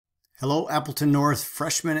Hello, Appleton North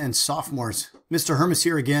freshmen and sophomores. Mr. Hermes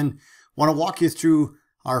here again. Want to walk you through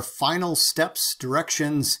our final steps,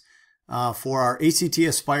 directions for our ACT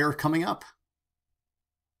Aspire coming up.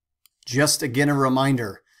 Just again a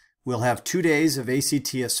reminder, we'll have 2 days of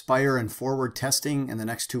ACT Aspire and Forward testing in the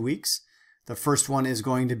next 2 weeks. The first one is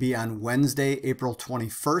going to be on Wednesday, April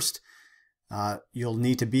 21st. You'll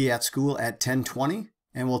need to be at school at 10:20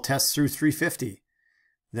 and we'll test through 3:50.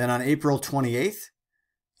 Then on April 28th,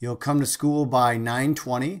 you'll come to school by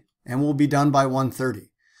 9:20 and we'll be done by 1:30.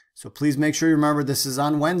 So please make sure you remember this is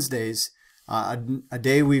on Wednesdays, a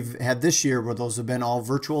day we've had this year where those have been all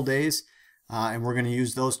virtual days, and we're going to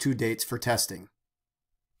use those 2 dates for testing.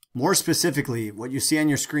 More specifically, what you see on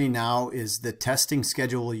your screen now is the testing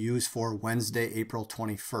schedule we'll use for Wednesday, April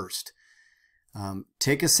 21st.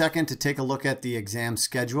 Take a second to take a look at the exam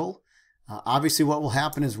schedule. Obviously what will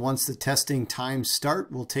happen is once the testing times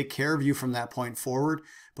start, we'll take care of you from that point forward,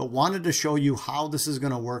 but wanted to show you how this is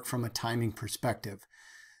going to work from a timing perspective.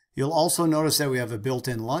 You'll also notice that we have a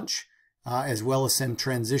built-in lunch, as well as some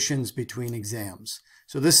transitions between exams.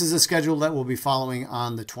 So this is the schedule that we'll be following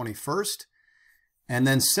on the 21st. And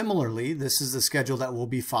then similarly, this is the schedule that we'll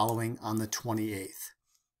be following on the 28th.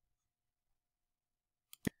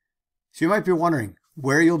 So you might be wondering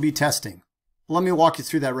where you'll be testing. Well, let me walk you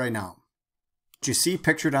through that right now. What you see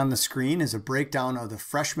pictured on the screen is a breakdown of the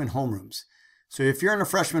freshman homerooms. So if you're in a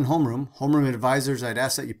freshman homeroom advisors, I'd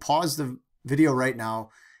ask that you pause the video right now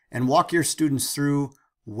and walk your students through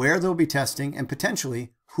where they'll be testing and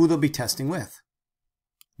potentially who they'll be testing with.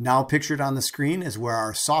 Now pictured on the screen is where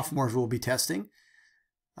our sophomores will be testing.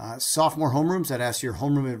 Sophomore homerooms, I'd ask your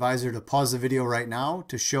homeroom advisor to pause the video right now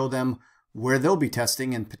to show them where they'll be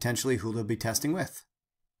testing and potentially who they'll be testing with.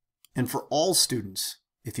 And for all students,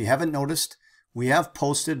 if you haven't noticed, we have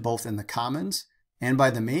posted both in the Commons and by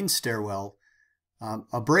the main stairwell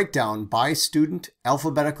a breakdown by student,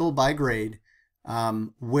 alphabetical by grade,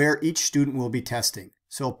 where each student will be testing.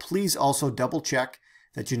 So please also double check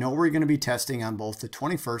that you know where you're going to be testing on both the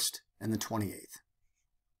 21st and the 28th.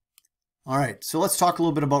 All right, so let's talk a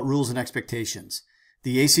little bit about rules and expectations.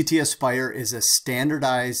 The ACT Aspire is a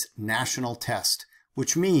standardized national test,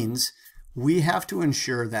 which means we have to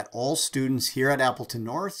ensure that all students here at Appleton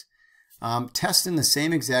North test in the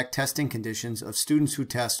same exact testing conditions of students who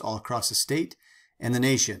test all across the state and the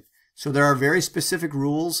nation. So there are very specific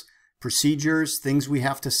rules, procedures, things we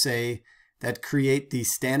have to say that create the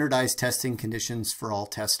standardized testing conditions for all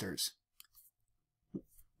testers.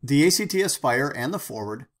 The ACT Aspire and the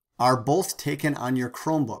Forward are both taken on your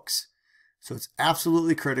Chromebooks. So it's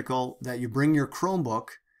absolutely critical that you bring your Chromebook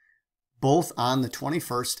both on the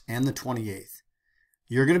 21st and the 28th.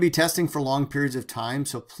 You're going to be testing for long periods of time,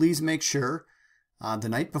 so please make sure the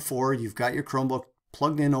night before you've got your Chromebook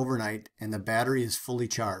plugged in overnight and the battery is fully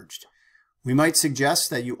charged. We might suggest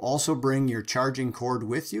that you also bring your charging cord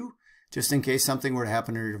with you, just in case something were to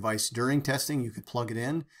happen to your device during testing, you could plug it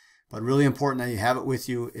in. But really important that you have it with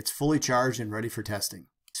you. It's fully charged and ready for testing.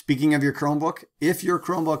 Speaking of your Chromebook, if your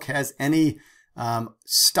Chromebook has any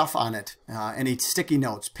stuff on it, any sticky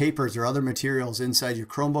notes, papers, or other materials inside your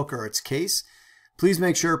Chromebook or its case, please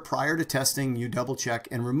make sure prior to testing you double check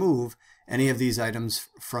and remove any of these items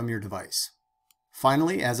from your device.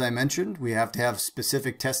 Finally, as I mentioned, we have to have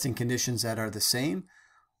specific testing conditions that are the same.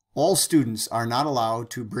 All students are not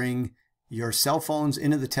allowed to bring your cell phones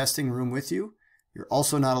into the testing room with you. You're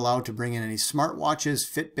also not allowed to bring in any smartwatches,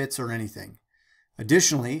 Fitbits, or anything.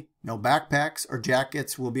 Additionally, no backpacks or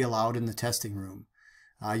jackets will be allowed in the testing room.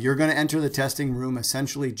 You're going to enter the testing room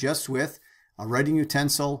essentially just with a writing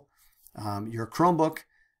utensil, your Chromebook,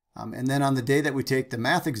 and then on the day that we take the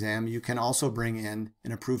math exam, you can also bring in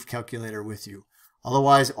an approved calculator with you.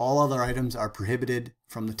 Otherwise, all other items are prohibited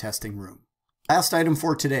from the testing room. Last item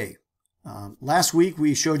for today. Last week,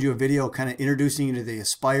 we showed you a video kind of introducing you to the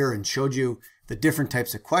Aspire and showed you the different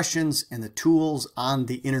types of questions and the tools on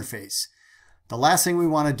the interface. The last thing we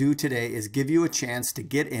want to do today is give you a chance to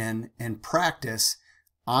get in and practice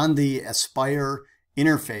on the Aspire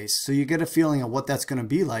interface so you get a feeling of what that's going to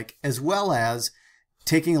be like, as well as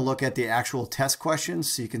taking a look at the actual test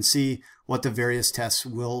questions so you can see what the various tests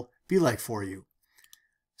will be like for you.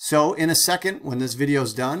 So in a second, when this video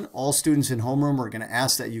is done, all students in homeroom are going to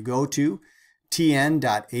ask that you go to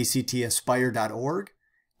tn.actaspire.org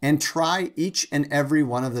and try each and every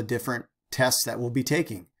one of the different tests that we'll be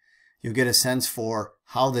taking. You'll get a sense for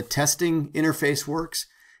how the testing interface works,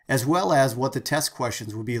 as well as what the test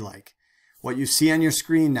questions will be like. What you see on your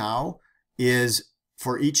screen now is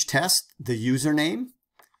for each test, the username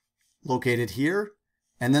located here,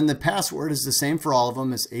 and then the password is the same for all of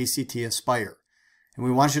them as ACT Aspire. And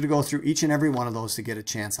we want you to go through each and every one of those to get a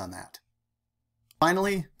chance on that.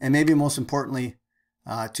 Finally, and maybe most importantly,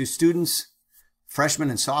 to students, freshmen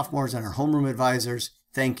and sophomores, and our homeroom advisors,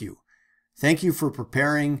 thank you. Thank you for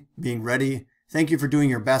preparing, being ready. Thank you for doing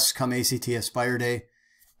your best come ACT Aspire Day.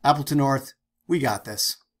 Appleton North, we got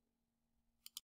this.